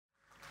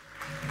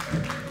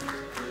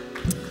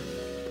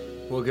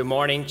Well, good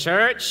morning,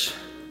 church.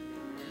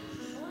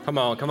 Come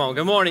on.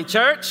 Good morning,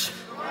 church.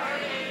 Good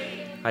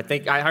morning. I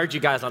think I heard you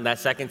guys on that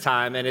second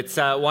time, and it's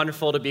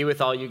wonderful to be with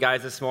all you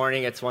guys this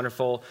morning. It's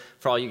wonderful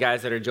for all you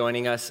guys that are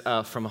joining us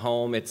from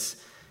home. I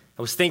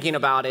was thinking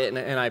about it,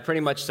 and I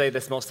pretty much say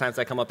this most times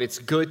I come up. It's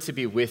good to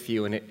be with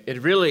you, and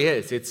it really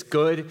is. It's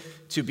good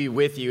to be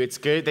with you. It's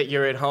good that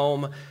you're at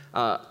home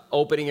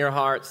opening your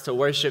hearts to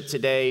worship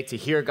today, to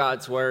hear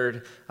God's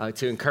word,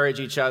 to encourage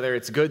each other.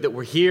 It's good that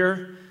we're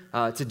here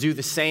to do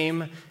the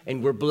same,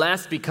 and we're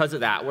blessed because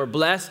of that. We're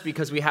blessed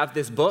because we have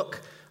this book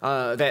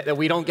that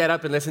we don't get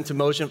up and listen to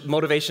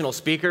motivational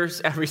speakers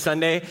every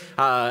Sunday.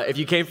 If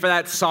you came for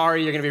that,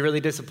 sorry, you're going to be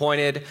really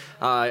disappointed.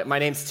 My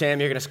name's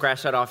Tim. You're going to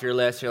scratch that off your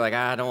list. You're like,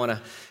 I don't want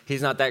to.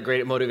 He's not that great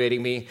at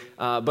motivating me.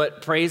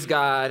 But praise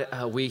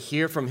God, we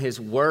hear from his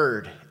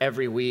word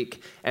every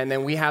week, and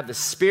then we have the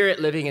Spirit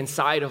living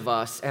inside of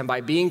us, and by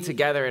being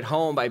together at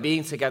home, by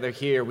being together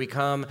here, we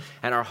come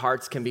and our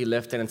hearts can be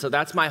lifted. And so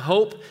that's my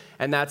hope,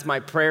 and that's my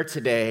prayer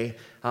today,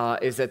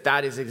 is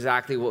that is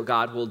exactly what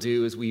God will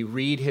do as we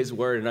read his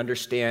word and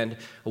understand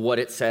what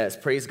it says.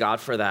 Praise God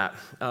for that.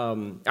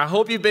 I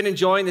hope you've been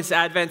enjoying this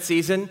Advent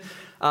season.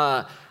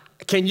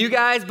 Can you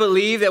guys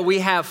believe that we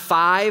have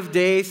 5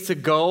 days to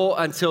go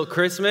until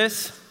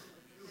Christmas?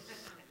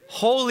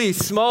 Holy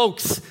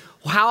smokes.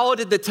 How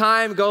did the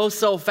time go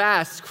so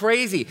fast? It's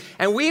crazy.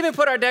 And we even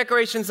put our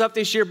decorations up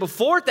this year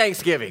before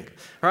Thanksgiving,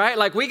 right?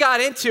 Like we got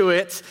into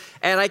it,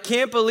 and I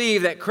can't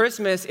believe that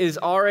Christmas is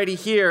already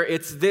here.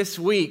 It's this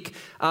week.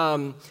 I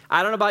don't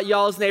know about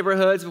y'all's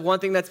neighborhoods, but one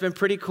thing that's been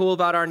pretty cool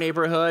about our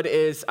neighborhood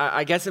is,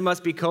 I guess it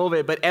must be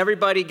COVID, but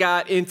everybody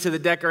got into the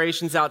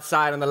decorations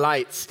outside and the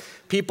lights.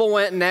 People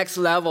went next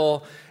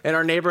level in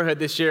our neighborhood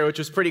this year, which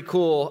was pretty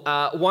cool.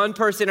 One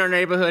person in our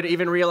neighborhood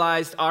even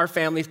realized our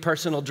family's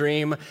personal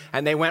dream,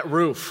 and they went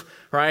roof,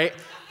 right?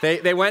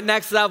 They went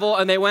next level,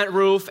 and they went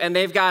roof, and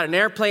they've got an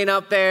airplane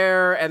up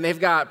there, and they've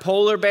got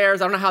polar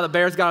bears. I don't know how the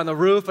bears got on the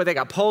roof, but they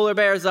got polar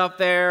bears up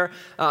there,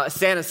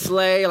 Santa's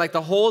sleigh. Like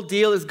the whole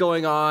deal is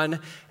going on,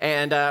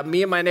 and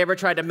me and my neighbor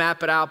tried to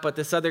map it out, but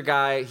this other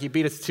guy, he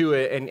beat us to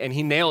it, and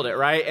he nailed it,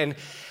 right? And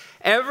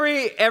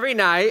Every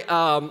night,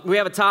 we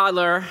have a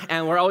toddler,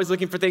 and we're always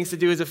looking for things to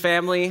do as a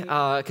family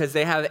because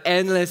they have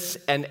endless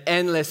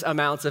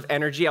amounts of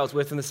energy. I was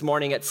with them this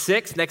morning at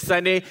 6. Next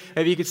Sunday,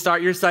 maybe you could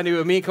start your Sunday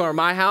with me, come over to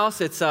my house.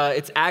 It's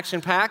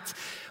action-packed.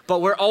 But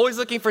we're always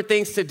looking for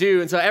things to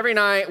do. And so every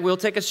night, we'll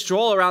take a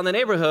stroll around the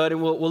neighborhood,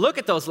 and we'll look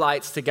at those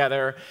lights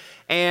together.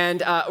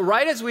 And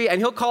and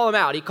he'll call them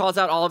out. He calls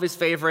out all of his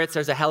favorites.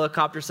 There's a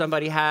helicopter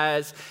somebody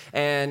has,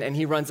 and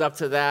he runs up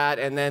to that.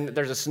 And then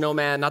there's a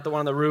snowman, not the one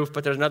on the roof,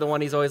 but there's another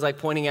one he's always like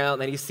pointing out,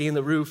 and then he's seeing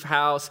the roof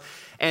house.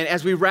 And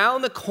as we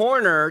round the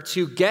corner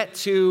to get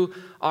to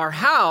our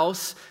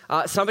house,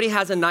 somebody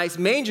has a nice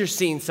manger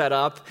scene set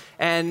up,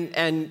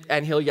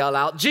 and he'll yell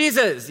out,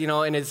 Jesus,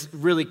 in his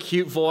really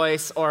cute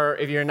voice, or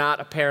if you're not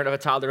a parent of a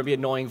toddler, it'll be an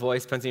annoying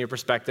voice, depends on your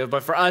perspective,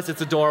 but for us,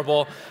 it's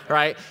adorable,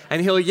 right?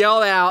 And he'll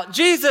yell out,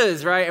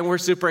 Jesus, right? And we're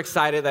super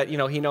excited that,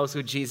 he knows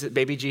who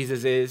baby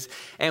Jesus is,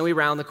 and we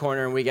round the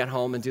corner, and we get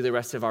home and do the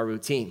rest of our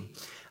routine.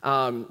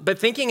 But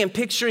thinking and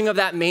picturing of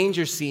that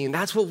manger scene,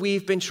 that's what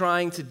we've been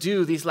trying to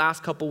do these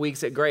last couple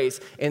weeks at Grace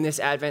in this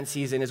Advent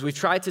season, is we've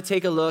tried to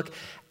take a look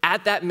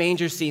at that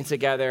manger scene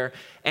together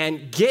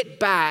and get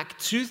back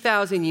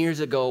 2,000 years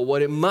ago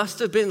what it must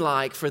have been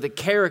like for the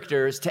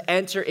characters to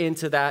enter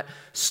into that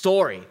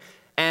story,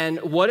 and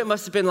what it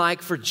must have been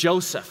like for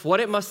Joseph, what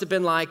it must have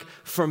been like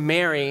for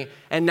Mary,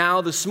 and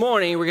now this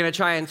morning we're going to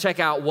try and check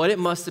out what it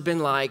must have been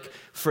like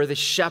for the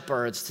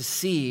shepherds to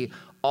see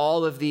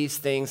all of these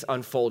things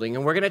unfolding.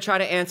 And we're going to try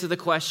to answer the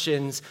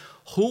questions: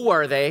 who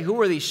were they? Who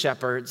were these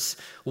shepherds?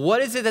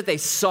 What is it that they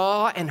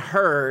saw and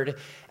heard?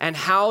 And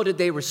how did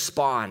they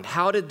respond?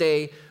 How did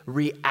they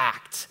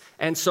react?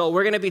 And so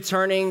we're going to be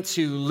turning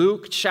to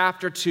Luke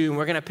chapter 2, and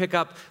we're going to pick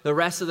up the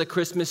rest of the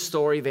Christmas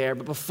story there.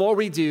 But before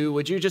we do,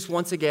 would you just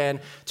once again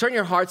turn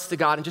your hearts to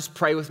God and just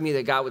pray with me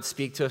that God would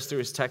speak to us through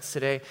his text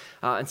today?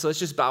 And so let's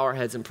just bow our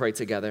heads and pray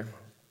together.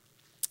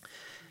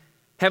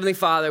 Heavenly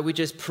Father, we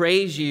just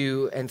praise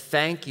you and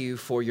thank you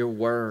for your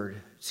word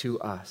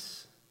to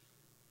us.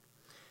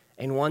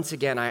 And once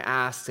again, I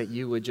ask that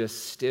you would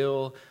just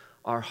still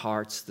our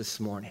hearts this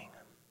morning.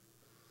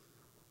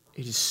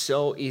 It is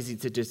so easy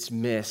to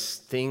dismiss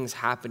things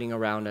happening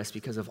around us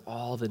because of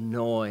all the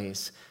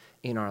noise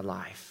in our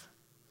life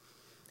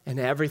and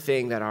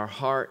everything that our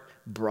heart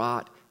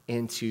brought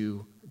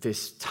into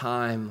this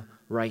time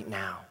right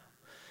now.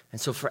 And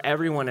so for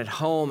everyone at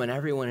home and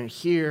everyone in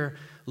here,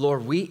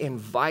 Lord, we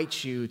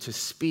invite you to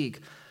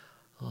speak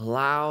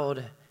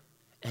loud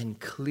and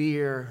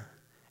clear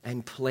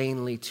and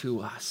plainly to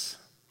us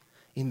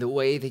in the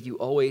way that you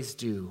always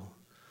do,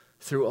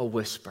 through a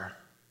whisper.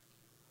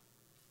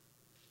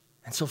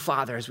 And so,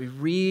 Father, as we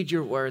read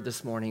your word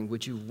this morning,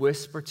 would you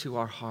whisper to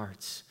our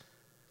hearts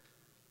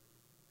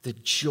the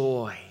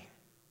joy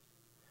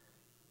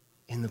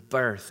in the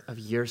birth of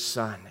your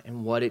Son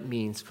and what it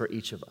means for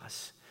each of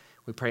us.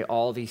 We pray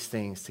all these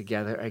things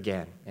together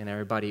again. And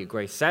everybody at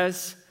Grace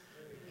says,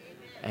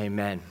 Amen.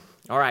 Amen.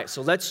 All right,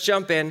 so let's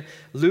jump in.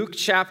 Luke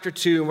chapter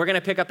 2, and we're going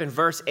to pick up in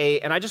verse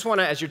 8. And I just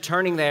want to, as you're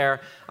turning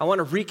there, I want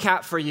to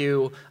recap for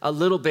you a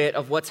little bit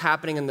of what's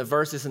happening in the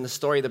verses in the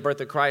story of the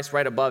birth of Christ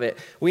right above it.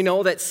 We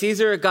know that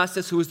Caesar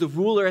Augustus, who was the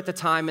ruler at the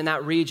time in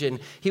that region,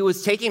 he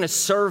was taking a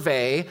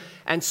survey.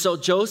 And so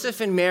Joseph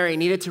and Mary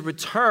needed to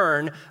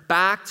return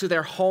back to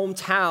their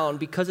hometown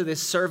because of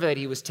this survey that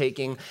he was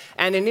taking.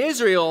 And in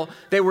Israel,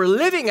 they were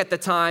living at the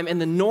time in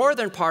the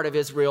northern part of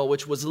Israel,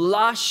 which was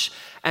lush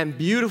and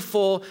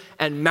beautiful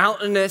and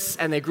mountainous,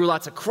 and they grew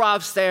lots of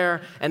crops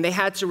there, and they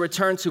had to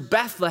return to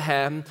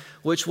Bethlehem,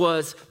 which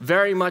was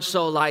very much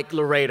so like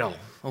Laredo,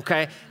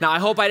 okay? Now, I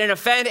hope I didn't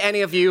offend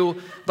any of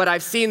you, but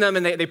I've seen them,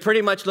 and they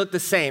pretty much look the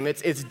same.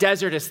 It's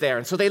desertous there.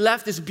 And so they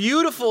left this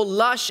beautiful,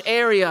 lush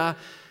area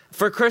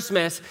for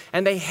Christmas,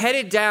 and they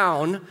headed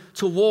down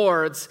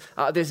towards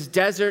this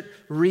desert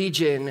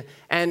region,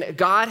 and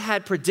God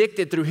had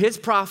predicted through his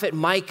prophet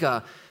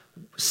Micah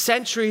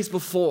centuries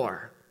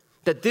before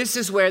that this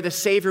is where the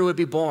Savior would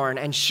be born.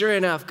 And sure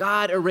enough,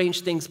 God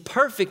arranged things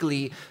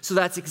perfectly, so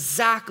that's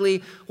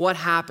exactly what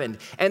happened.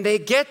 And they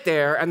get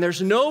there, and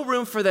there's no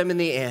room for them in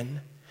the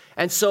inn.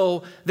 And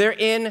so they're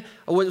in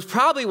what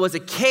probably was a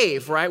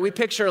cave, right? We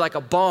picture like a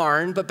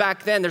barn, but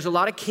back then there's a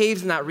lot of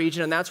caves in that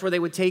region, and that's where they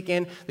would take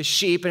in the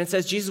sheep. And it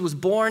says Jesus was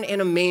born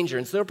in a manger.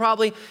 And so they're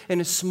probably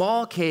in a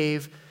small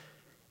cave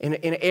in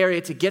an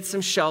area to get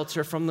some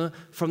shelter from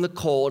the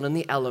cold and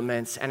the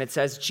elements. And it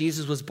says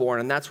Jesus was born.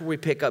 And that's where we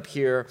pick up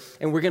here.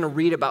 And we're going to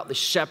read about the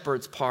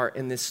shepherds part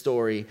in this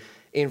story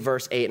in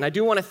verse 8. And I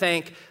do want to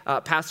thank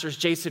Pastors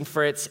Jason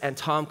Fritz and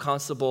Tom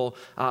Constable,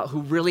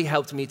 who really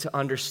helped me to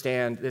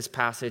understand this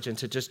passage and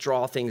to just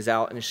draw things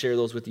out and share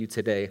those with you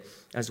today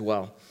as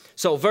well.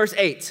 So verse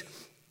 8,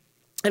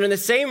 and in the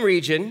same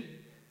region,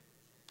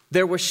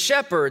 there were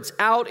shepherds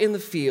out in the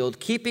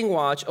field, keeping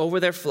watch over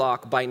their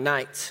flock by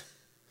night.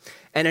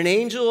 And an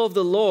angel of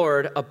the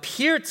Lord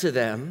appeared to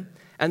them,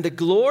 and the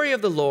glory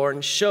of the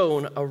Lord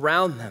shone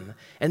around them,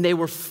 and they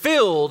were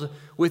filled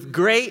with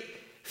great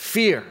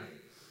fear.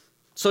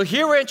 So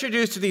here we're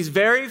introduced to these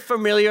very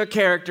familiar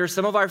characters,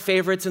 some of our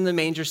favorites in the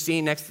manger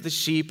scene next to the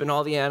sheep and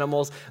all the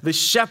animals, the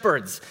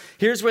shepherds.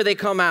 Here's where they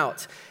come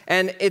out.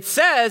 And it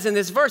says in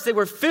this verse, they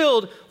were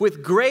filled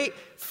with great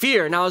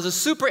fear. Now, there's a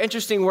super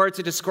interesting word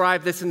to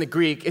describe this in the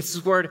Greek. It's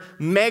this word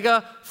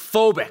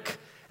megaphobic.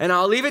 And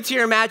I'll leave it to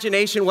your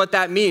imagination what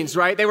that means,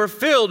 right? They were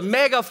filled,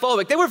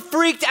 megaphobic. They were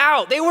freaked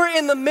out. They were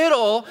in the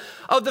middle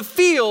of the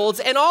fields,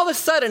 and all of a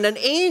sudden an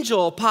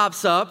angel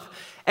pops up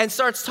and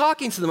starts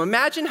talking to them.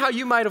 Imagine how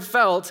you might have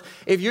felt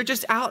if you're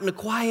just out in the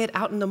quiet,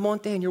 out in the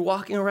monte, and you're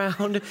walking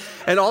around,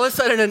 and all of a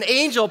sudden an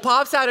angel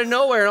pops out of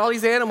nowhere and all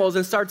these animals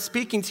and starts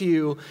speaking to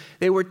you.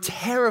 They were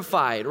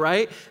terrified,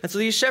 right? And so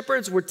these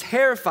shepherds were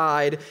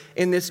terrified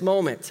in this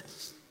moment.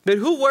 But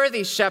who were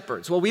these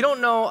shepherds? Well, we don't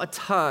know a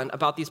ton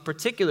about these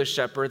particular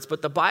shepherds,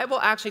 but the Bible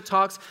actually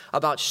talks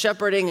about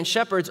shepherding and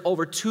shepherds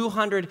over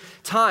 200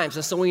 times.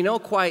 And so we know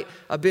quite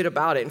a bit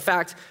about it. In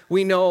fact,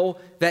 we know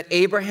that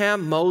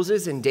Abraham,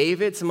 Moses, and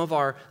David, some of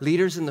our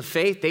leaders in the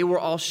faith, they were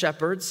all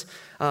shepherds.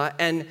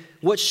 And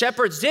what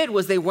shepherds did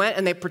was they went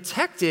and they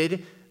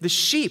protected the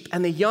sheep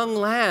and the young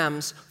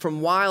lambs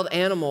from wild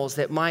animals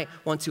that might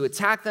want to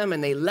attack them,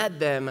 and they led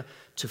them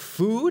to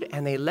food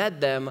and they led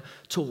them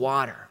to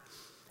water.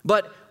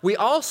 But we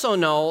also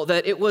know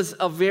that it was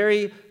a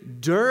very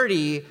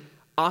dirty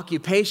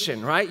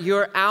occupation, right?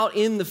 You're out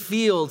in the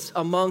fields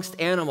amongst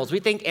animals. We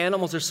think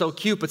animals are so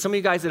cute, but some of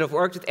you guys that have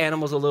worked with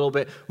animals a little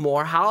bit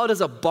more, how does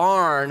a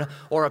barn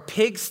or a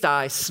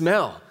pigsty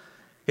smell?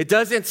 It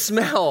doesn't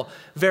smell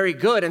very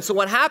good. And so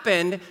what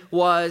happened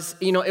was,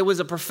 it was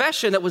a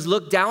profession that was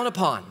looked down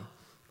upon.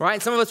 Right?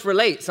 And some of us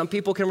relate. Some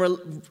people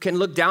can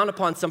look down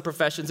upon some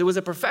professions. It was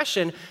a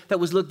profession that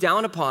was looked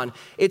down upon.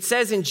 It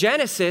says in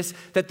Genesis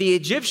that the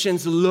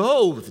Egyptians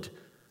loathed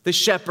the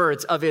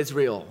shepherds of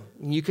Israel.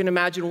 You can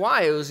imagine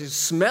why. It was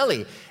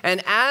smelly.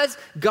 And as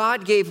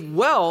God gave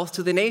wealth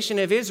to the nation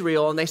of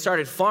Israel, and they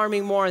started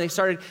farming more, and they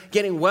started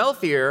getting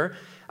wealthier,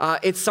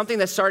 it's something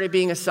that started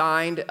being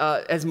assigned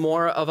as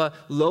more of a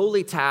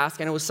lowly task,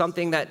 and it was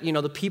something that,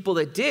 the people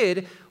that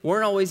did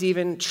weren't always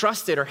even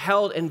trusted or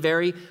held in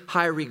very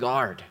high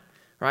regard,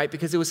 right?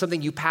 Because it was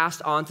something you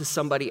passed on to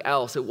somebody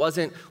else. It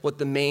wasn't what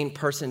the main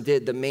person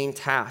did, the main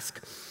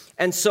task.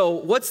 And so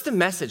what's the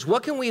message?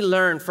 What can we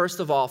learn, first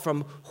of all,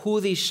 from who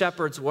these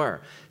shepherds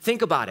were?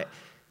 Think about it.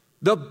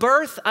 The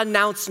birth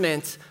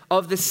announcement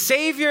of the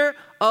Savior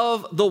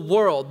of the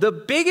world, the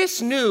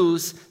biggest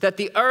news that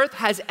the earth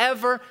has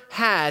ever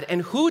had.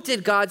 And who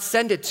did God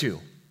send it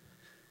to?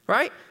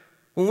 Right?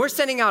 When we're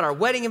sending out our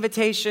wedding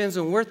invitations,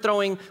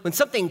 when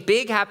something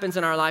big happens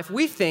in our life,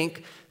 we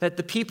think that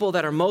the people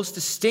that are most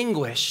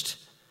distinguished,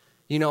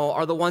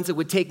 are the ones that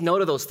would take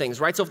note of those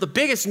things, right? So if the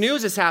biggest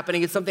news is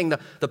happening, it's something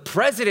the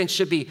president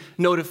should be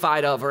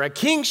notified of, or a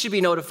king should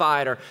be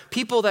notified, or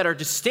people that are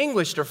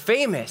distinguished or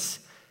famous.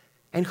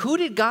 And who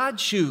did God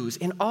choose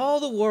in all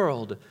the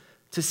world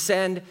to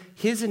send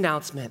his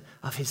announcement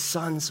of his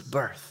son's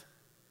birth?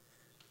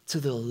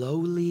 To the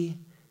lowly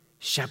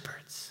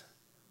shepherds.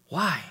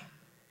 Why?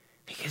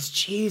 Because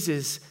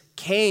Jesus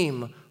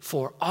came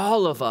for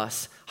all of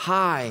us,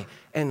 high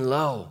and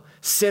low,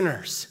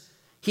 sinners.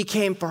 He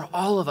came for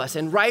all of us.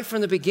 And right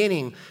from the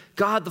beginning,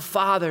 God the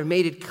Father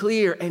made it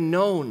clear and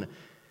known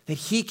that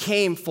he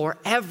came for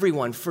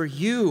everyone, for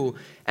you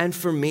and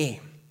for me.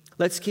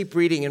 Let's keep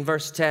reading in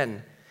verse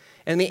 10.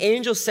 And the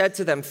angel said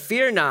to them,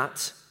 "Fear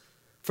not,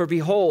 for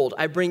behold,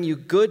 I bring you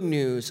good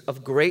news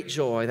of great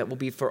joy that will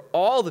be for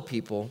all the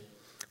people.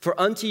 For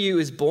unto you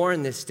is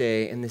born this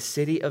day in the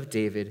city of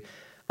David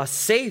a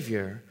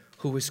Savior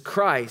who is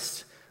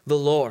Christ the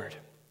Lord."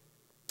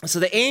 So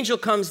the angel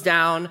comes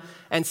down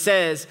and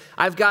says,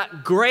 "I've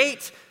got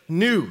great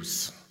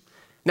news."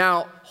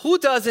 Now, who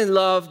doesn't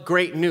love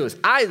great news?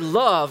 I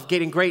love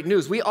getting great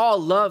news. We all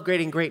love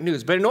getting great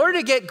news. But in order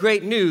to get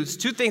great news,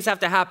 two things have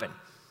to happen.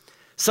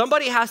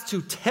 Somebody has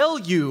to tell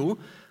you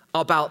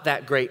about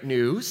that great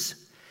news,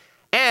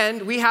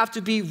 and we have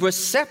to be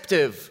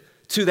receptive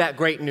to that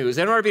great news.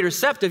 In order to be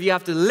receptive, you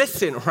have to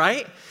listen,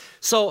 right?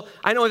 So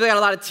I know we've got a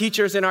lot of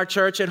teachers in our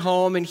church at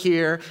home and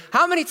here.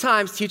 How many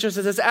times, teachers,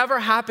 has this ever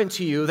happened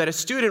to you that a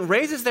student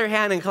raises their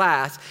hand in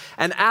class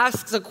and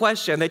asks a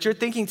question that you're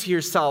thinking to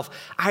yourself,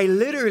 I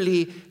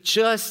literally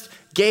just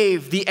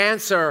gave the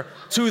answer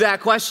to that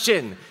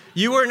question.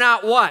 You were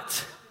not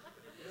what?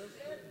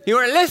 You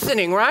weren't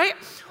listening, right?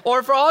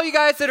 Or for all you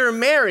guys that are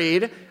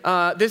married,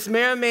 this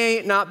may or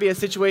may not be a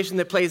situation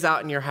that plays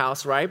out in your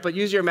house, right? But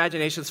use your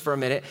imaginations for a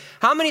minute.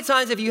 How many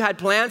times have you had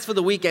plans for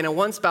the weekend and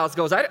one spouse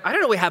goes, I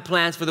don't know we have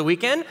plans for the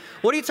weekend.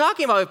 What are you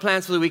talking about with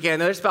plans for the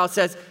weekend? The other spouse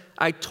says,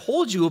 I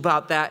told you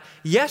about that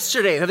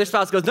yesterday. The other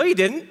spouse goes, no, you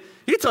didn't.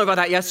 You didn't tell me about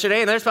that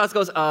yesterday. And the other spouse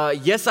goes,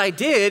 yes, I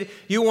did.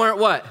 You weren't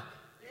what?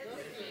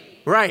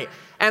 Right.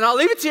 And I'll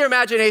leave it to your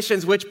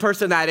imaginations which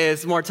person that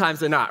is more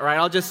times than not, right?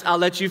 I'll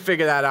let you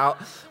figure that out.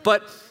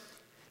 But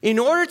in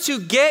order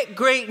to get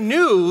great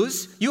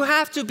news, you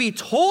have to be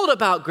told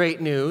about great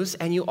news,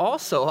 and you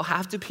also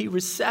have to be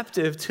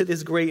receptive to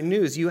this great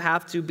news. You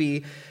have to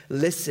be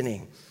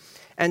listening.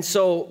 And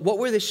so what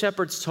were the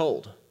shepherds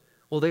told?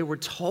 Well, they were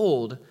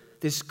told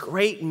this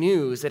great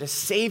news that a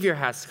Savior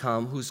has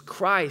come who's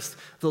Christ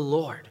the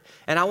Lord.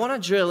 And I want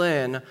to drill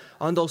in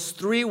on those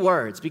three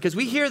words because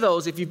we hear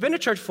those. If you've been to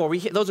church before,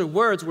 those are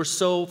words we're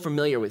so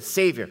familiar with.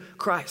 Savior,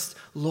 Christ,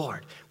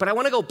 Lord. But I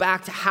want to go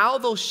back to how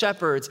those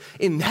shepherds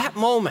in that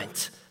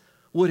moment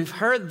would have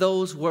heard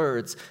those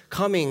words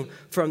coming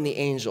from the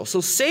angel.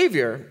 So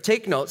Savior,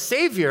 take note,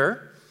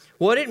 Savior,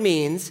 what it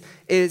means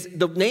is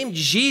the name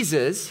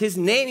Jesus, his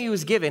name he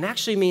was given,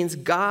 actually means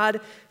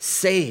God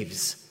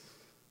saves.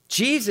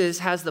 Jesus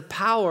has the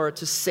power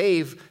to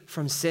save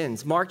from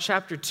sins. Mark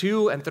chapter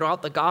 2 and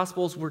throughout the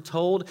Gospels, we're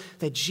told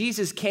that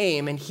Jesus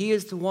came and he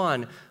is the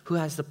one who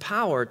has the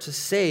power to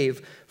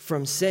save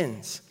from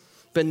sins.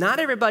 But not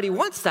everybody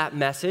wants that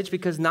message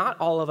because not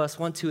all of us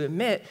want to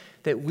admit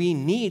that we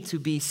need to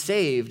be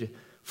saved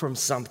from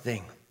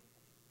something.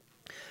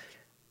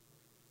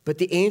 But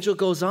the angel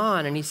goes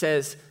on and he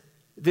says,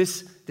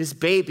 this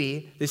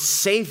baby, this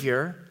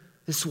Savior,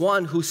 this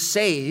one who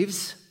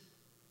saves,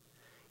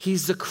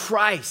 he's the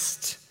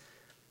Christ.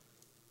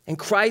 And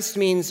Christ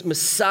means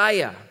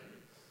Messiah.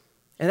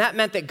 And that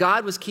meant that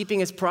God was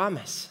keeping his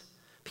promise.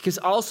 Because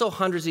also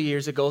hundreds of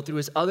years ago, through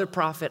his other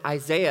prophet,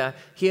 Isaiah,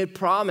 he had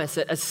promised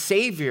that a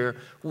Savior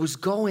was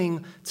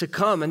going to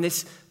come. And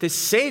this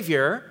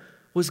Savior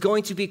was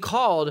going to be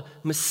called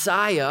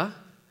Messiah.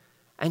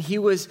 And he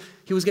was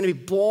going to be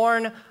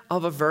born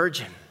of a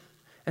virgin.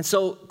 And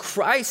so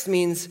Christ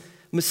means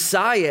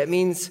Messiah. It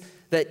means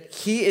that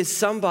he is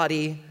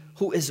somebody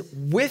who is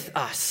with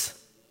us.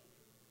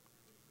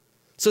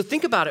 So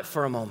think about it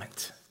for a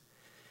moment.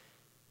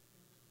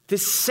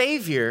 This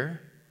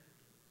Savior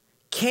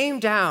came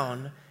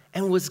down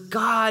and was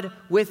God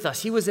with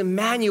us. He was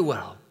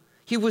Emmanuel.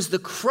 He was the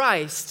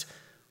Christ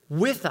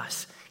with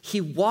us.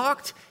 He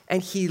walked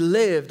and he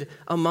lived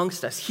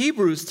amongst us.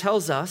 Hebrews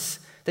tells us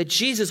that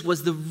Jesus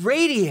was the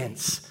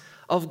radiance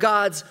of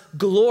God's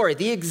glory,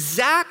 the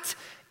exact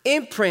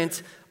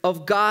imprint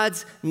of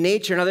God's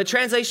nature. Now, the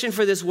translation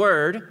for this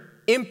word,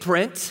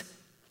 imprint,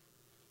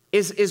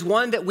 is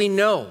one that we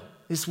know.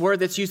 This word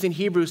that's used in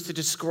Hebrews to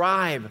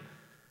describe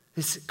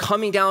this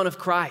coming down of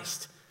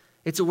Christ.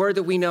 It's a word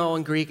that we know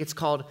in Greek. It's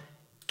called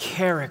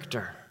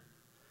character.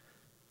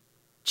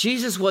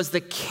 Jesus was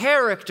the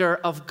character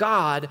of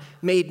God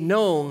made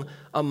known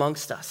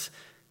amongst us.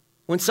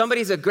 When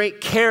somebody's a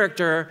great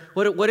character,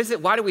 what is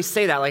it? Why do we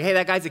say that? Like, hey,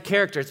 that guy's a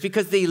character. It's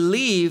because they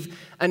leave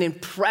an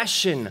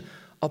impression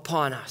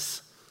upon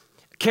us.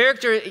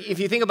 Character, if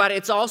you think about it,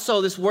 it's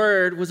also, this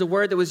word was a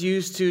word that was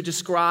used to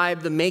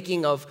describe the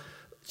making of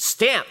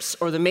stamps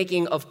or the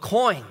making of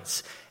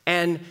coins.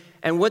 And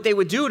what they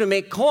would do to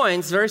make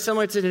coins, very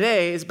similar to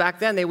today, is back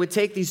then they would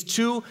take these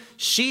two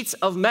sheets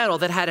of metal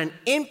that had an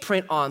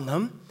imprint on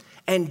them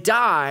and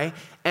die,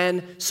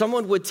 and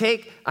someone would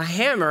take a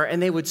hammer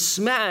and they would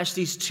smash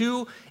these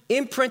two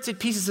imprinted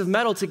pieces of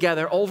metal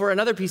together over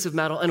another piece of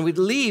metal and would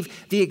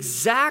leave the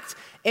exact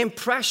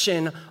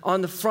impression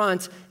on the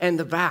front and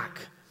the back.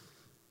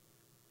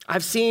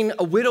 I've seen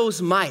a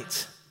widow's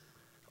mite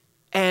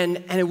And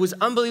it was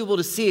unbelievable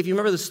to see. If you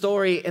remember the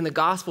story in the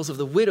Gospels of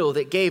the widow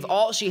that gave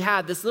all she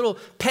had, this little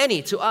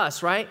penny to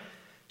us, right?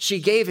 She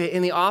gave it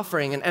in the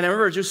offering. And I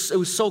remember it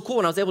was so cool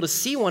when I was able to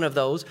see one of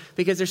those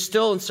because they're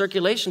still in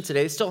circulation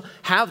today. They still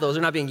have those.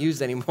 They're not being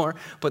used anymore,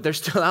 but they're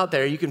still out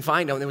there. You can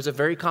find them. There was a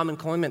very common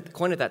coin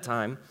at that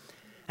time.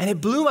 And it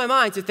blew my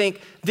mind to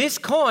think this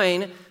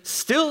coin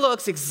still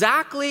looks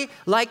exactly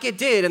like it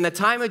did in the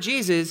time of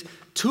Jesus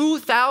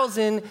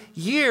 2,000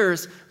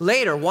 years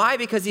later. Why?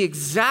 Because the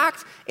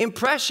exact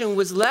impression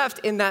was left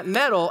in that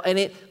metal and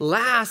it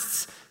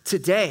lasts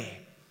today.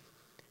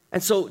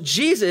 And so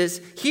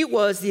Jesus, he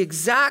was the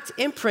exact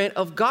imprint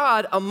of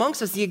God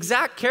amongst us, the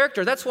exact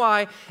character. That's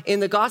why in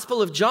the Gospel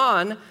of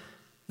John,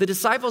 the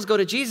disciples go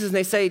to Jesus and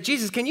they say,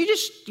 Jesus, can you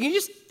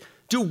just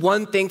do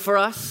one thing for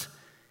us?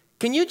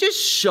 Can you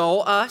just show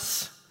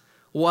us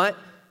what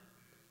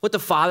the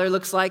Father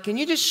looks like? Can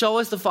you just show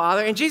us the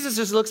Father? And Jesus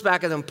just looks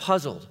back at them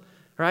puzzled,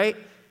 right?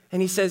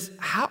 And he says,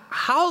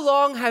 how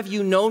long have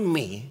you known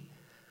me?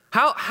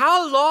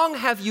 How long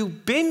have you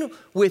been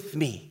with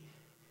me?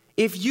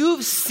 If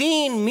you've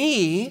seen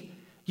me,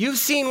 you've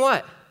seen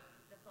what?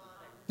 The Father.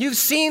 You've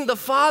seen the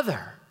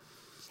Father.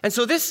 And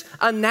so this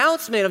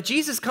announcement of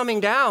Jesus coming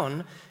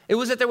down, it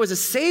was that there was a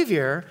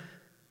Savior,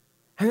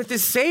 and that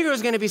this Savior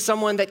was going to be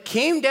someone that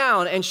came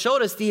down and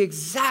showed us the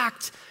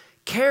exact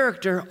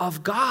character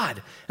of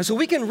God. And so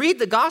we can read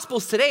the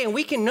Gospels today and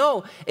we can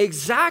know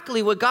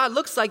exactly what God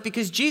looks like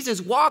because Jesus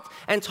walked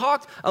and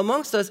talked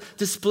amongst us,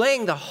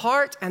 displaying the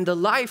heart and the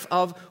life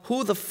of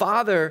who the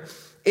Father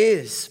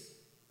is.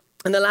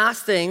 And the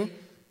last thing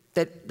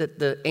that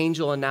the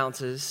angel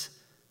announces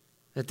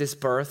at this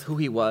birth, who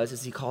he was,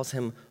 is he calls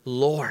him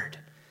Lord.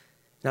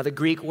 Now the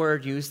Greek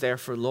word used there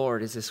for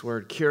Lord is this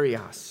word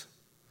kurios.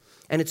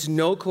 And it's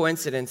no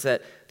coincidence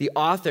that the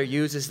author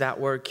uses that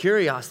word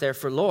kurios there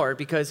for Lord,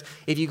 because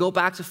if you go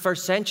back to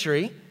first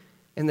century,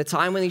 in the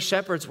time when these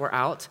shepherds were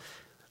out,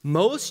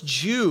 most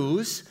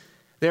Jews,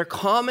 their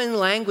common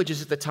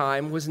languages at the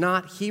time was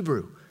not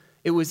Hebrew.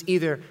 It was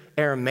either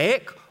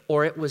Aramaic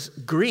or it was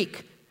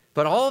Greek.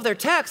 But all of their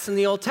texts in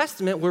the Old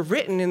Testament were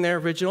written in their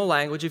original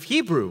language of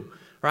Hebrew,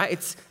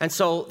 right? And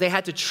so they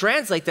had to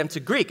translate them to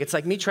Greek. It's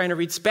like me trying to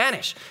read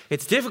Spanish.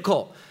 It's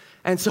difficult.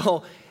 And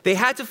so they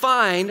had to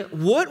find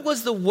what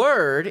was the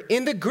word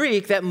in the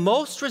Greek that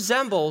most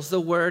resembles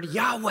the word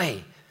Yahweh,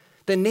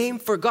 the name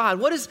for God.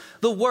 What is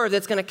the word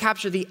that's going to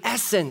capture the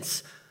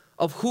essence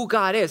of who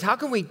God is? How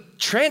can we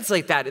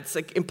translate that? It's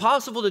like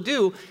impossible to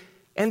do.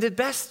 And the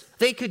best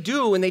they could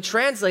do when they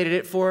translated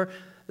it for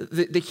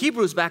the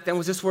Hebrews back then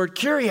was this word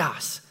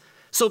kurios.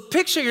 So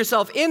picture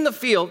yourself in the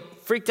field,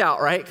 freaked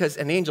out, right? Because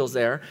an angel's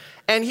there.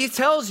 And he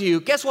tells you,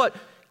 guess what?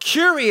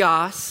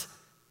 Kurios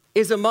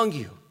is among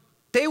you.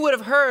 They would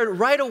have heard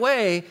right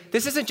away,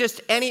 this isn't just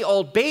any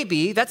old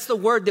baby. That's the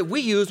word that we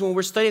use when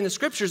we're studying the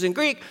scriptures in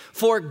Greek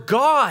for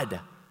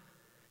God.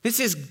 This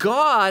is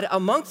God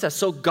amongst us.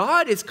 So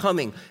God is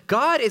coming.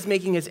 God is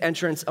making his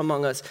entrance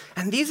among us.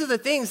 And these are the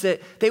things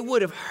that they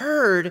would have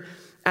heard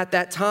at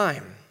that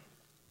time.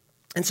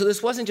 And so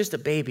this wasn't just a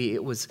baby.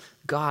 It was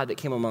God that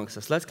came amongst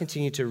us. Let's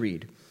continue to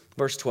read.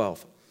 Verse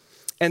 12.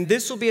 And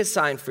this will be a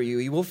sign for you.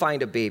 You will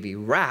find a baby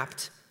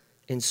wrapped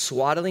in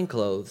swaddling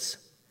clothes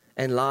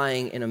and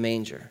lying in a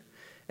manger.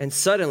 And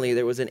suddenly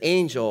there was an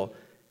angel,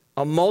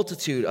 a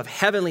multitude of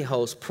heavenly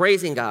hosts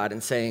praising God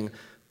and saying,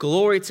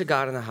 glory to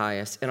God in the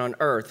highest, and on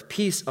earth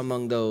peace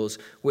among those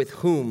with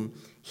whom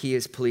he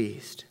is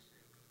pleased.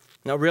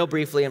 Now, real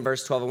briefly in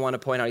verse 12, I want to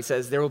point out, he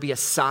says, there will be a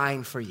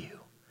sign for you.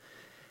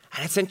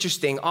 And it's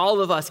interesting,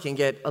 all of us can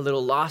get a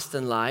little lost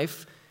in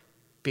life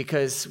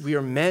because we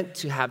are meant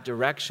to have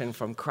direction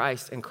from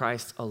Christ and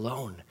Christ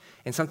alone.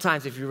 And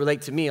sometimes if you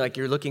relate to me, like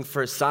you're looking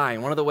for a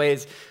sign. One of the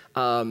ways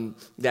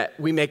that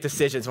we make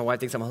decisions, my wife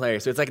thinks I'm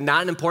hilarious. So it's like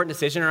not an important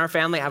decision in our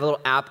family. I have a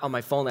little app on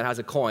my phone that has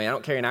a coin. I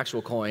don't carry an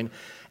actual coin.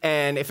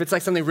 And if it's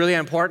like something really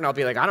important, I'll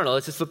be like, I don't know,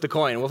 let's just flip the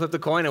coin. And we'll flip the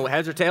coin and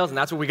heads or tails, and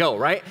that's where we go,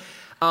 right?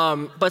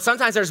 But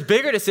sometimes there's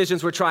bigger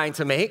decisions we're trying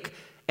to make,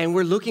 and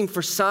we're looking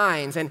for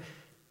signs. And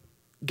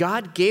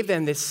God gave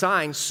them this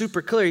sign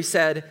super clear. He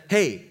said,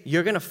 hey,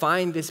 you're going to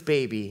find this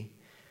baby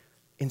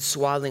in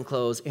swaddling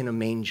clothes in a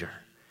manger.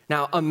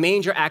 Now, a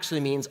manger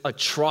actually means a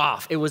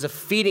trough. It was a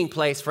feeding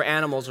place for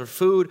animals or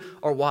food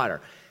or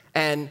water.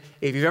 And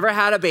if you've ever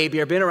had a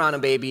baby or been around a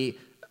baby,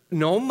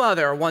 no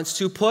mother wants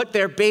to put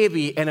their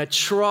baby in a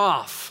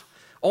trough.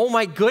 Oh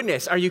my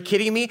goodness, are you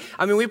kidding me?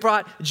 I mean, we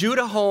brought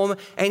Judah home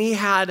and he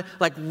had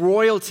like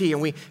royalty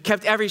and we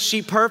kept every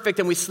sheep perfect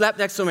and we slept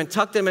next to him and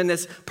tucked him in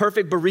this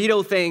perfect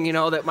burrito thing, you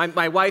know, that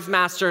my wife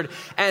mastered.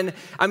 And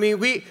I mean,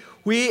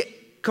 we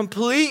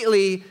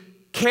completely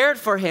cared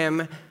for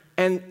him.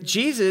 And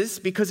Jesus,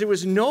 because there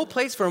was no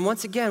place for him,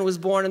 once again, was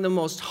born in the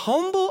most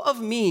humble of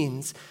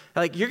means.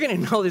 Like, you're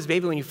going to know this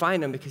baby when you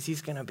find him because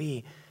he's going to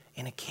be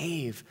in a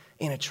cave,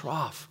 in a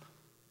trough.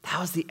 That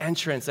was the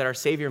entrance that our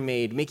Savior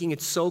made, making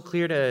it so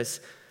clear to us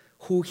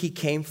who he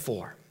came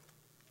for.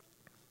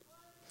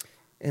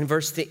 in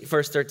verse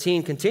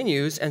 13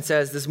 continues and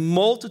says, this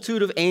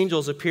multitude of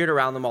angels appeared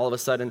around them all of a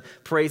sudden,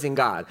 praising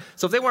God.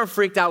 So if they weren't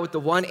freaked out with the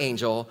one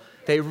angel,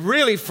 they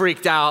really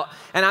freaked out.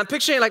 And I'm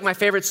picturing like my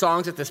favorite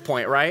songs at this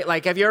point, right?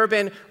 Like, have you ever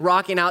been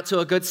rocking out to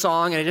a good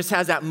song and it just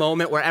has that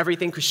moment where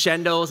everything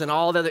crescendos and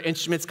all the other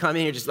instruments come in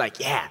and you're just like,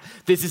 yeah,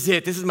 this is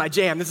it. This is my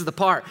jam. This is the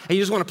part. And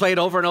you just want to play it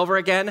over and over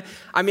again.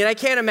 I mean, I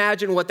can't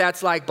imagine what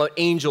that's like, but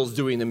angels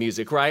doing the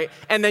music, right?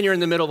 And then you're in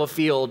the middle of a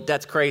field.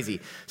 That's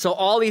crazy. So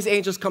all these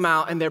angels come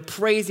out and they're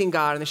praising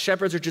God, and the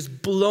shepherds are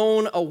just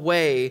blown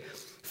away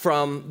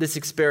from this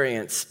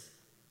experience.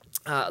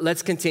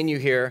 Let's continue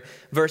here.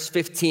 Verse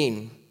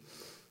 15.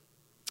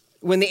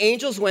 When the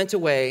angels went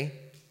away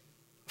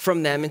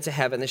from them into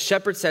heaven, the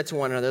shepherds said to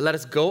one another, let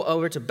us go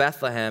over to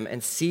Bethlehem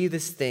and see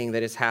this thing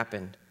that has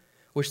happened,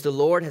 which the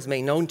Lord has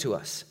made known to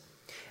us.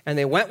 And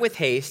they went with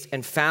haste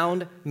and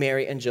found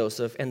Mary and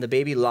Joseph and the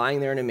baby lying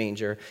there in a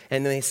manger.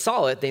 And when they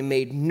saw it, they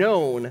made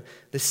known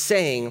the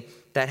saying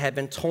that had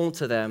been told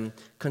to them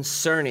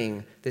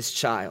concerning this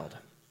child.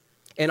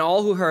 And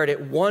all who heard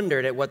it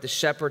wondered at what the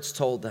shepherds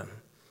told them.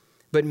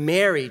 But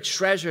Mary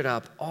treasured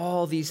up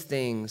all these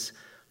things,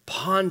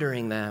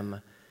 pondering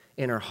them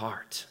in her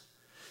heart.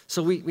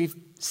 So we've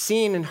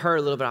seen and heard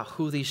a little bit about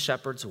who these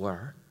shepherds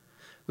were.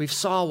 We've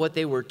saw what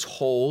they were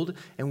told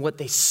and what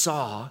they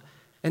saw.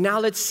 And now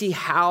let's see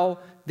how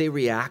they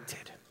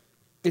reacted.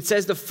 It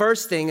says the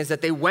first thing is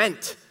that they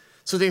went.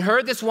 So they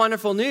heard this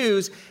wonderful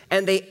news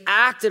and they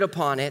acted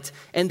upon it,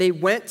 and they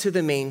went to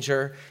the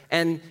manger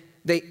and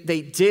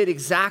they did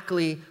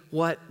exactly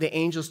what the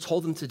angels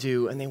told them to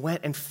do, and they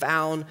went and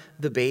found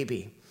the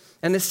baby.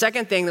 And the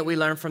second thing that we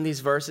learn from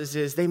these verses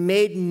is they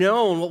made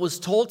known what was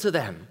told to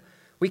them.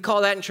 We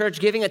call that in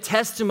church giving a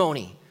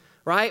testimony,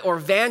 right? Or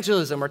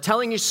evangelism, or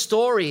telling your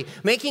story,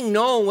 making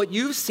known what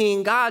you've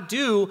seen God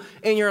do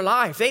in your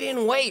life. They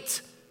didn't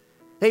wait.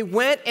 They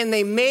went and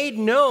they made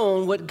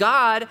known what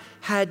God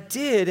had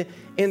did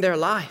in their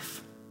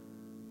life.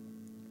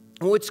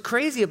 And what's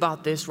crazy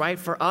about this, right,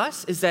 for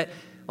us is that,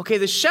 okay,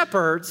 the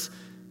shepherds,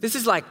 this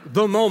is like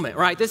the moment,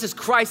 right? This is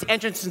Christ's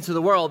entrance into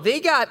the world. They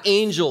got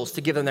angels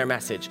to give them their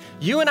message.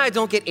 You and I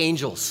don't get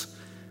angels,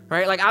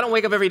 right? Like, I don't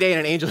wake up every day and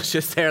an angel is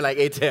just there like,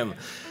 hey, Tim,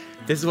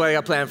 this is what I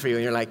got planned for you.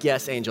 And you're like,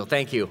 yes, angel,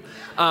 thank you.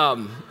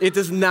 It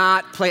does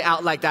not play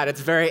out like that.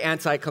 It's very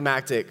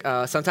anticlimactic.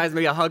 Sometimes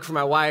maybe a hug from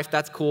my wife,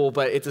 that's cool,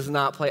 but it does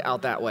not play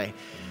out that way.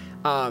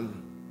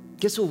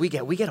 Guess what we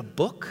get? We get a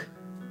book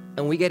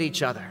and we get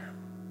each other.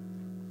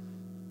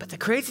 But the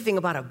crazy thing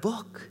about a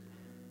book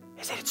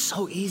is that it's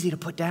so easy to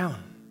put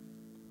down.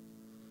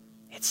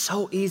 It's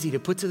so easy to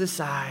put to the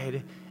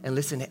side and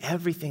listen to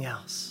everything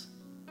else.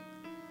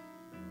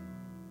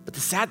 But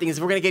the sad thing is,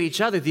 if we're going to get each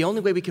other, the only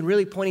way we can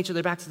really point each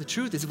other back to the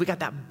truth is if we got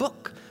that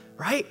book,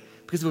 right?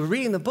 Because we're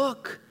reading the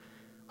book.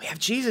 We have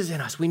Jesus in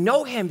us. We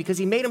know him because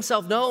he made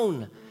himself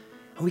known.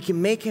 And we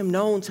can make him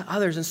known to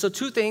others. And so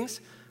two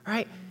things,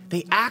 right?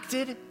 They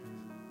acted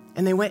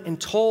and they went and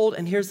told.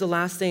 And here's the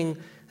last thing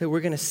that we're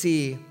going to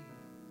see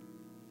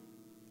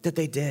that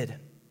they did.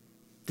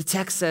 The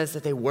text says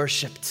that they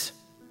worshiped.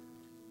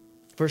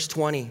 Verse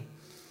 20,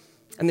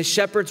 and the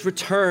shepherds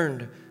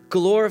returned,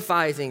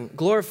 glorifying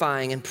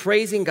and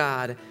praising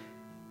God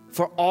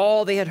for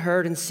all they had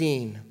heard and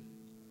seen,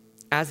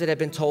 as it had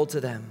been told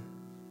to them.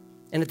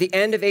 And at the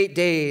end of 8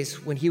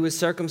 days, when he was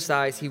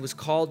circumcised, he was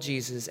called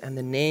Jesus, and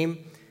the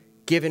name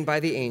given by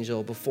the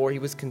angel before he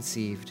was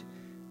conceived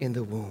in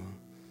the womb.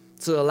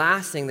 So the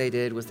last thing they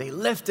did was they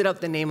lifted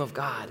up the name of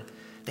God.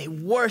 They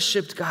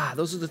worshiped God.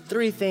 Those are the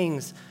three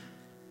things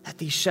that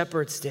these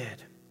shepherds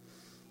did.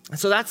 And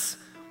so that's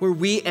where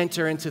we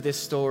enter into this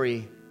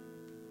story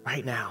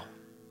right now.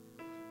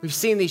 We've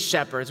seen these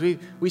shepherds.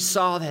 We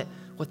saw that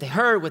what they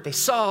heard, what they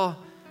saw,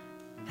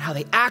 and how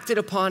they acted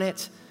upon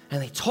it, and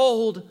they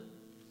told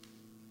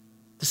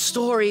the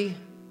story,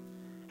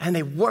 and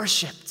they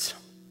worshiped.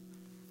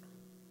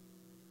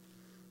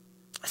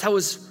 As I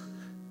was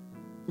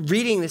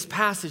reading this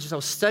passage, as I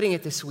was studying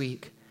it this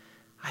week,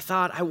 I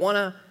thought, I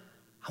want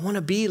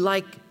to be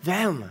like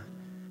them,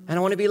 and I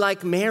want to be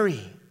like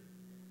Mary.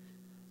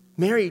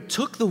 Mary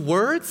took the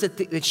words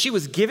that she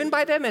was given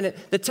by them, and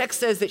the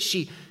text says that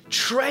she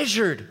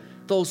treasured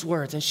those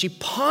words and she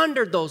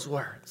pondered those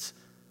words.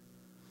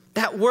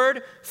 That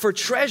word for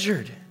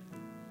treasured,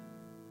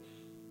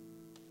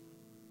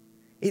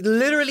 it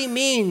literally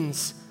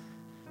means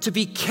to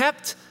be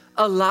kept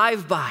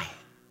alive by.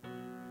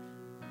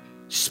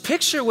 Just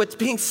picture what's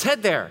being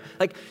said there.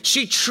 Like,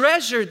 she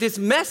treasured this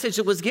message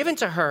that was given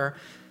to her.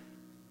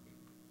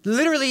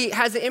 Literally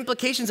has the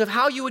implications of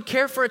how you would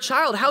care for a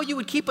child, how you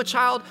would keep a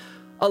child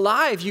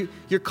alive.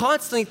 You're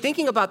constantly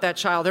thinking about that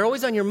child. They're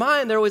always on your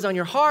mind. They're always on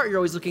your heart. You're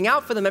always looking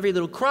out for them, every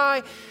little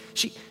cry.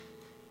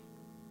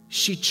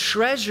 She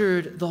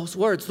treasured those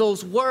words.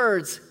 Those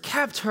words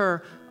kept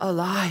her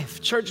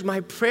alive. Church,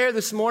 my prayer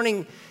this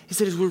morning is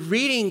that as we're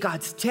reading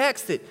God's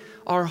text, that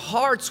our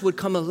hearts would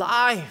come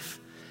alive,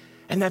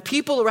 and that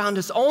people around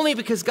us, only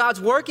because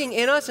God's working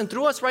in us and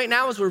through us right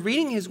now as we're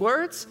reading his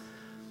words,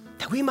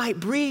 that we might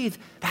breathe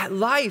that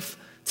life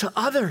to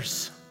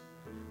others.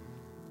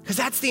 Because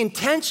that's the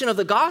intention of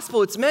the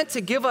gospel. It's meant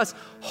to give us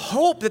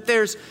hope that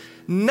there's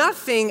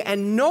nothing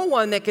and no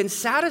one that can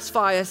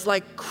satisfy us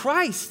like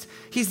Christ.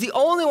 He's the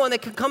only one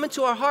that can come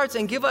into our hearts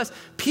and give us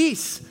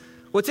peace.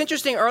 What's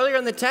interesting earlier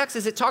in the text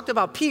is it talked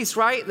about peace,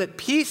 right? That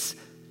peace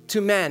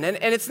to men. And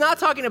it's not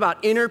talking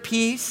about inner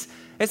peace.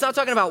 It's not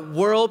talking about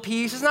world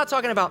peace. It's not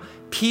talking about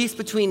peace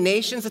between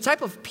nations. The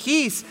type of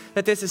peace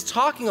that this is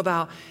talking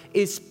about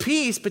is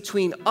peace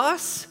between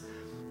us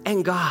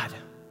and God.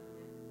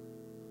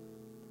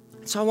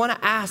 So I want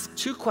to ask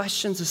 2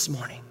 questions this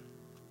morning.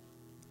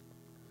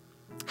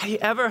 Have you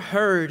ever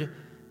heard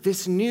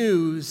this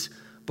news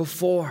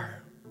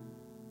before?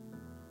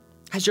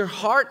 Has your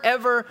heart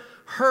ever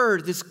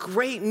heard this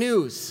great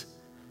news?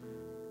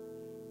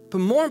 But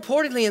more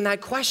importantly in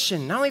that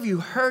question, not only have you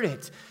heard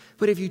it,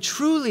 but have you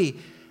truly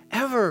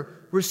ever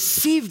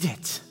received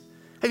it?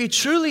 Have you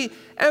truly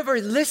ever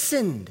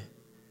listened?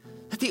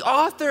 That the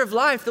author of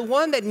life, the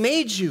one that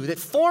made you, that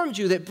formed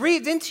you, that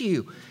breathed into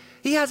you,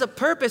 he has a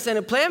purpose and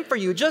a plan for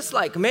you, just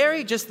like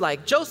Mary, just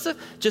like Joseph,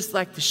 just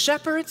like the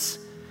shepherds.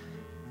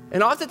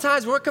 And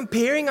oftentimes we're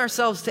comparing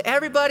ourselves to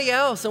everybody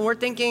else and we're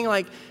thinking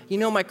like,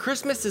 my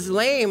Christmas is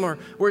lame or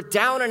we're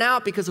down and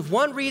out because of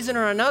one reason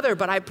or another.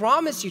 But I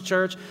promise you,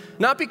 church,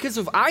 not because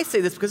of I say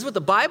this, because of what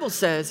the Bible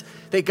says,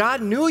 that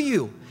God knew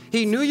you.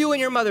 He knew you in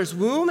your mother's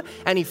womb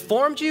and he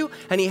formed you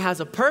and he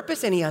has a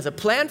purpose and he has a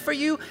plan for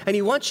you. And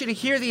he wants you to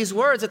hear these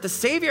words that the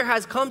Savior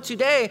has come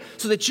today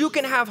so that you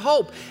can have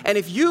hope. And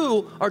if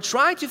you are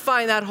trying to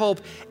find that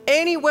hope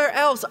anywhere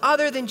else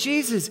other than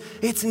Jesus,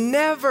 it's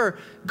never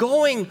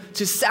going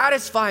to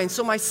satisfy. And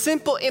so my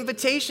simple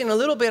invitation, a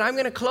little bit, I'm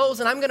going to close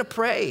and I'm going to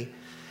pray.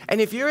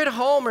 And if you're at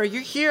home or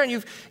you're here and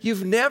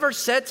you've never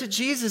said to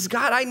Jesus,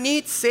 God, I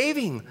need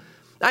saving.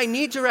 I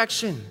need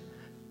direction.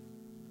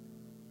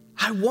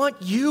 I want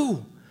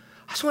you.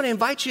 I just want to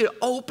invite you to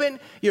open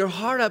your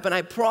heart up, and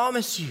I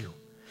promise you,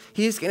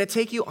 he is going to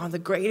take you on the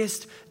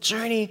greatest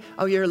journey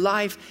of your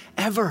life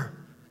ever.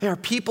 There are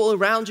people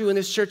around you in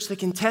this church that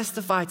can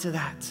testify to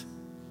that.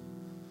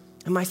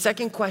 And my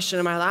second question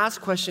and my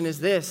last question is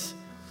this.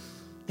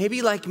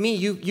 Maybe like me,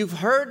 you've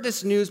heard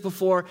this news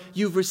before,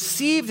 you've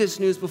received this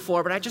news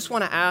before, but I just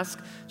want to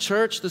ask,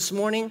 church, this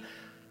morning,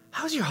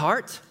 how's your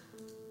heart?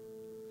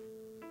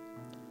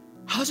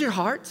 How's your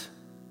heart?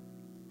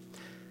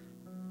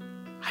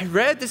 I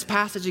read this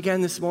passage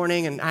again this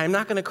morning, and I'm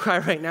not going to cry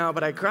right now,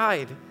 but I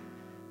cried.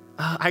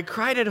 I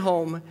cried at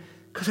home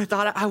because I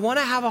thought, I want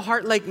to have a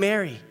heart like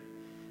Mary.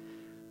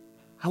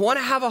 I want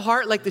to have a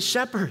heart like the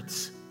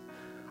shepherds.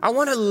 I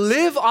want to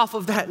live off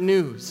of that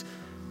news.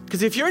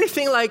 Because if you're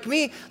anything like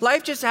me,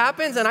 life just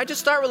happens, and I just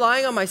start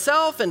relying on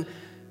myself, and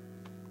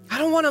I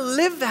don't want to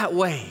live that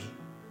way.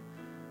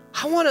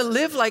 I want to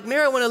live like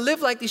Mary. I want to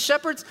live like these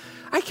shepherds.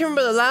 I can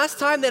remember the last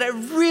time that I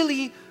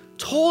really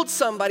told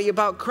somebody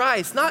about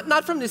Christ,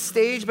 not from this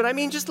stage, but I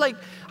mean just like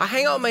I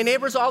hang out with my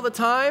neighbors all the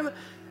time.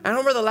 I don't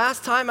remember the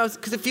last time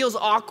because it feels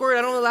awkward.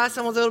 I don't know the last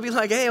time I was able to be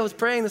like, hey, I was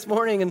praying this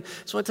morning and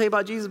just want to tell you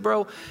about Jesus,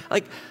 bro.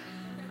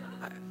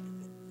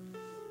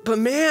 But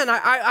man,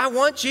 I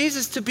want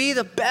Jesus to be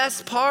the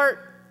best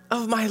part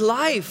of my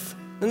life.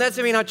 And that's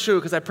maybe not true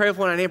because I pray with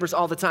one of my neighbors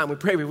all the time. We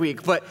pray every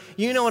week, but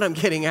you know what I'm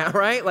getting at,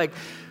 right? Like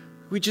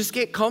we just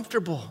get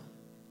comfortable.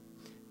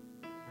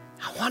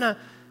 I want to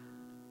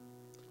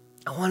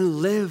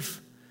live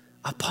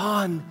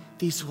upon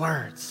these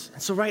words.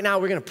 And so right now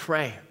we're going to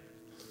pray.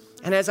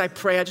 And as I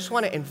pray, I just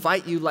want to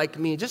invite you like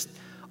me, just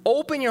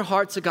open your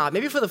heart to God.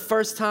 Maybe for the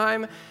first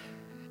time,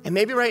 and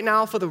maybe right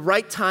now for the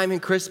right time in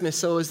Christmas.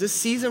 So as this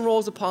season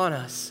rolls upon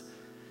us,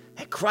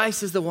 that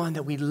Christ is the one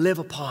that we live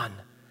upon.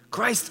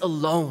 Christ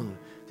alone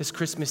this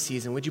Christmas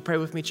season. Would you pray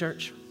with me,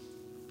 church?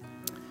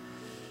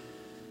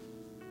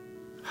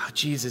 Oh,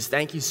 Jesus,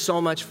 thank you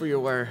so much for your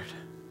word.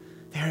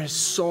 There is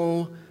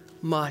so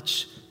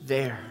much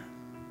there.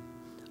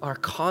 Our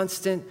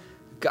constant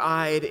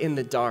guide in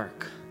the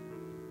dark.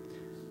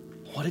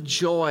 What a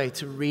joy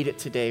to read it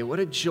today. What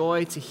a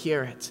joy to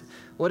hear it.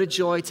 What a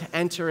joy to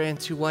enter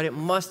into what it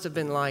must have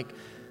been like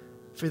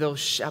for those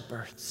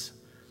shepherds,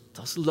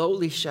 those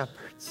lowly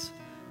shepherds,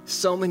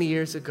 so many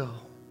years ago.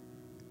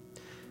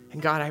 And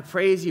God, I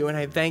praise you and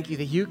I thank you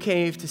that you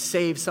came to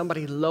save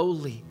somebody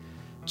lowly,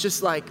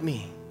 just like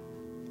me.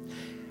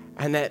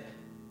 And that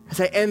as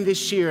I end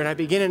this year and I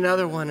begin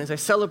another one, as I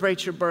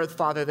celebrate your birth,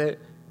 Father, that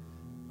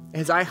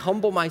as I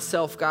humble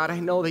myself, God, I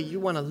know that you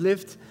want to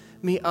lift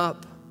me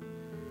up.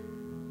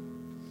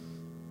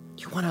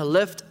 You want to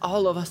lift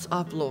all of us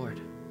up, Lord,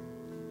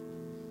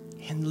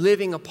 and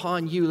living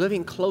upon you,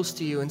 living close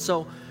to you. And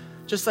so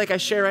just like I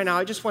share right now,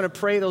 I just want to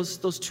pray those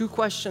 2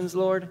 questions,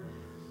 Lord,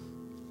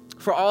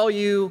 for all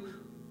you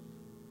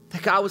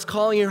that God was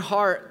calling your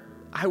heart.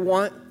 I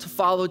want to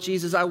follow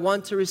Jesus. I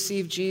want to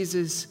receive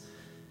Jesus.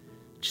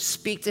 Just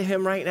speak to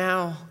him right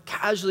now,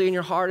 casually in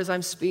your heart as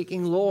I'm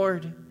speaking.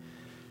 Lord,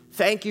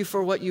 thank you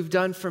for what you've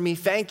done for me.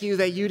 Thank you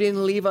that you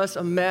didn't leave us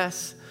a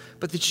mess,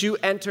 but that you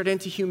entered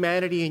into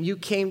humanity and you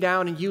came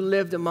down and you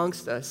lived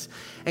amongst us.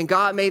 And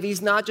God, may these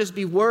not just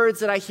be words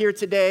that I hear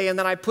today and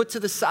that I put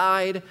to the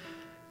side,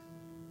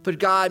 But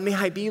God, may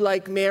I be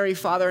like Mary,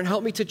 Father, and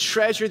help me to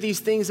treasure these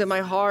things in my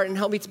heart and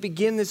help me to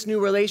begin this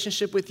new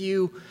relationship with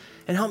you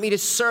and help me to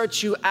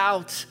search you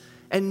out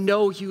and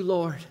know you,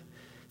 Lord.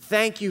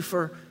 Thank you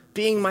for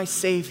being my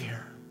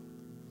Savior.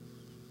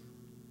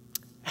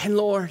 And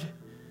Lord,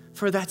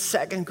 for that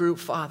second group,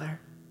 Father,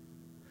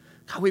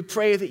 God, we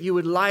pray that you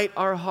would light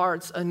our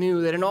hearts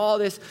anew, that in all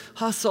this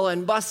hustle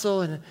and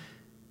bustle and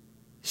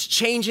this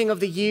changing of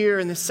the year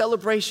and the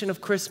celebration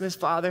of Christmas,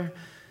 Father,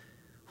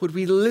 would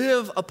we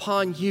live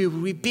upon you?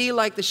 Would we be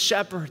like the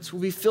shepherds?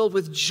 Would we be filled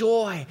with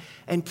joy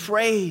and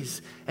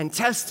praise and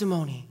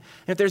testimony?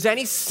 And if there's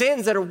any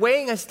sins that are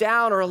weighing us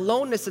down or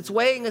aloneness that's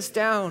weighing us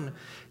down,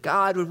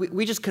 God, would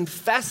we just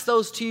confess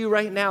those to you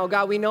right now?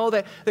 God, we know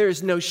that there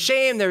is no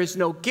shame, there is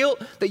no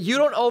guilt that you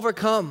don't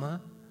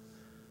overcome.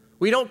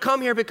 We don't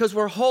come here because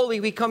we're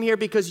holy. We come here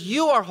because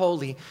you are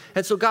holy.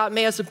 And so, God,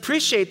 may us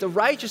appreciate the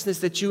righteousness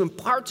that you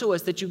impart to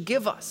us, that you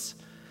give us.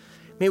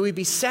 May we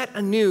be set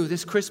anew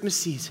this Christmas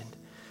season.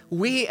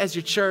 We, as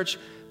your church,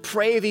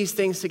 pray these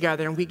things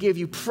together, and we give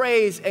you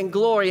praise and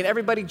glory. And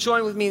everybody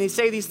join with me and they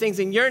say these things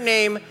in your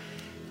name.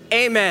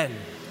 Amen.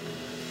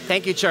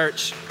 Thank you,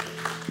 church.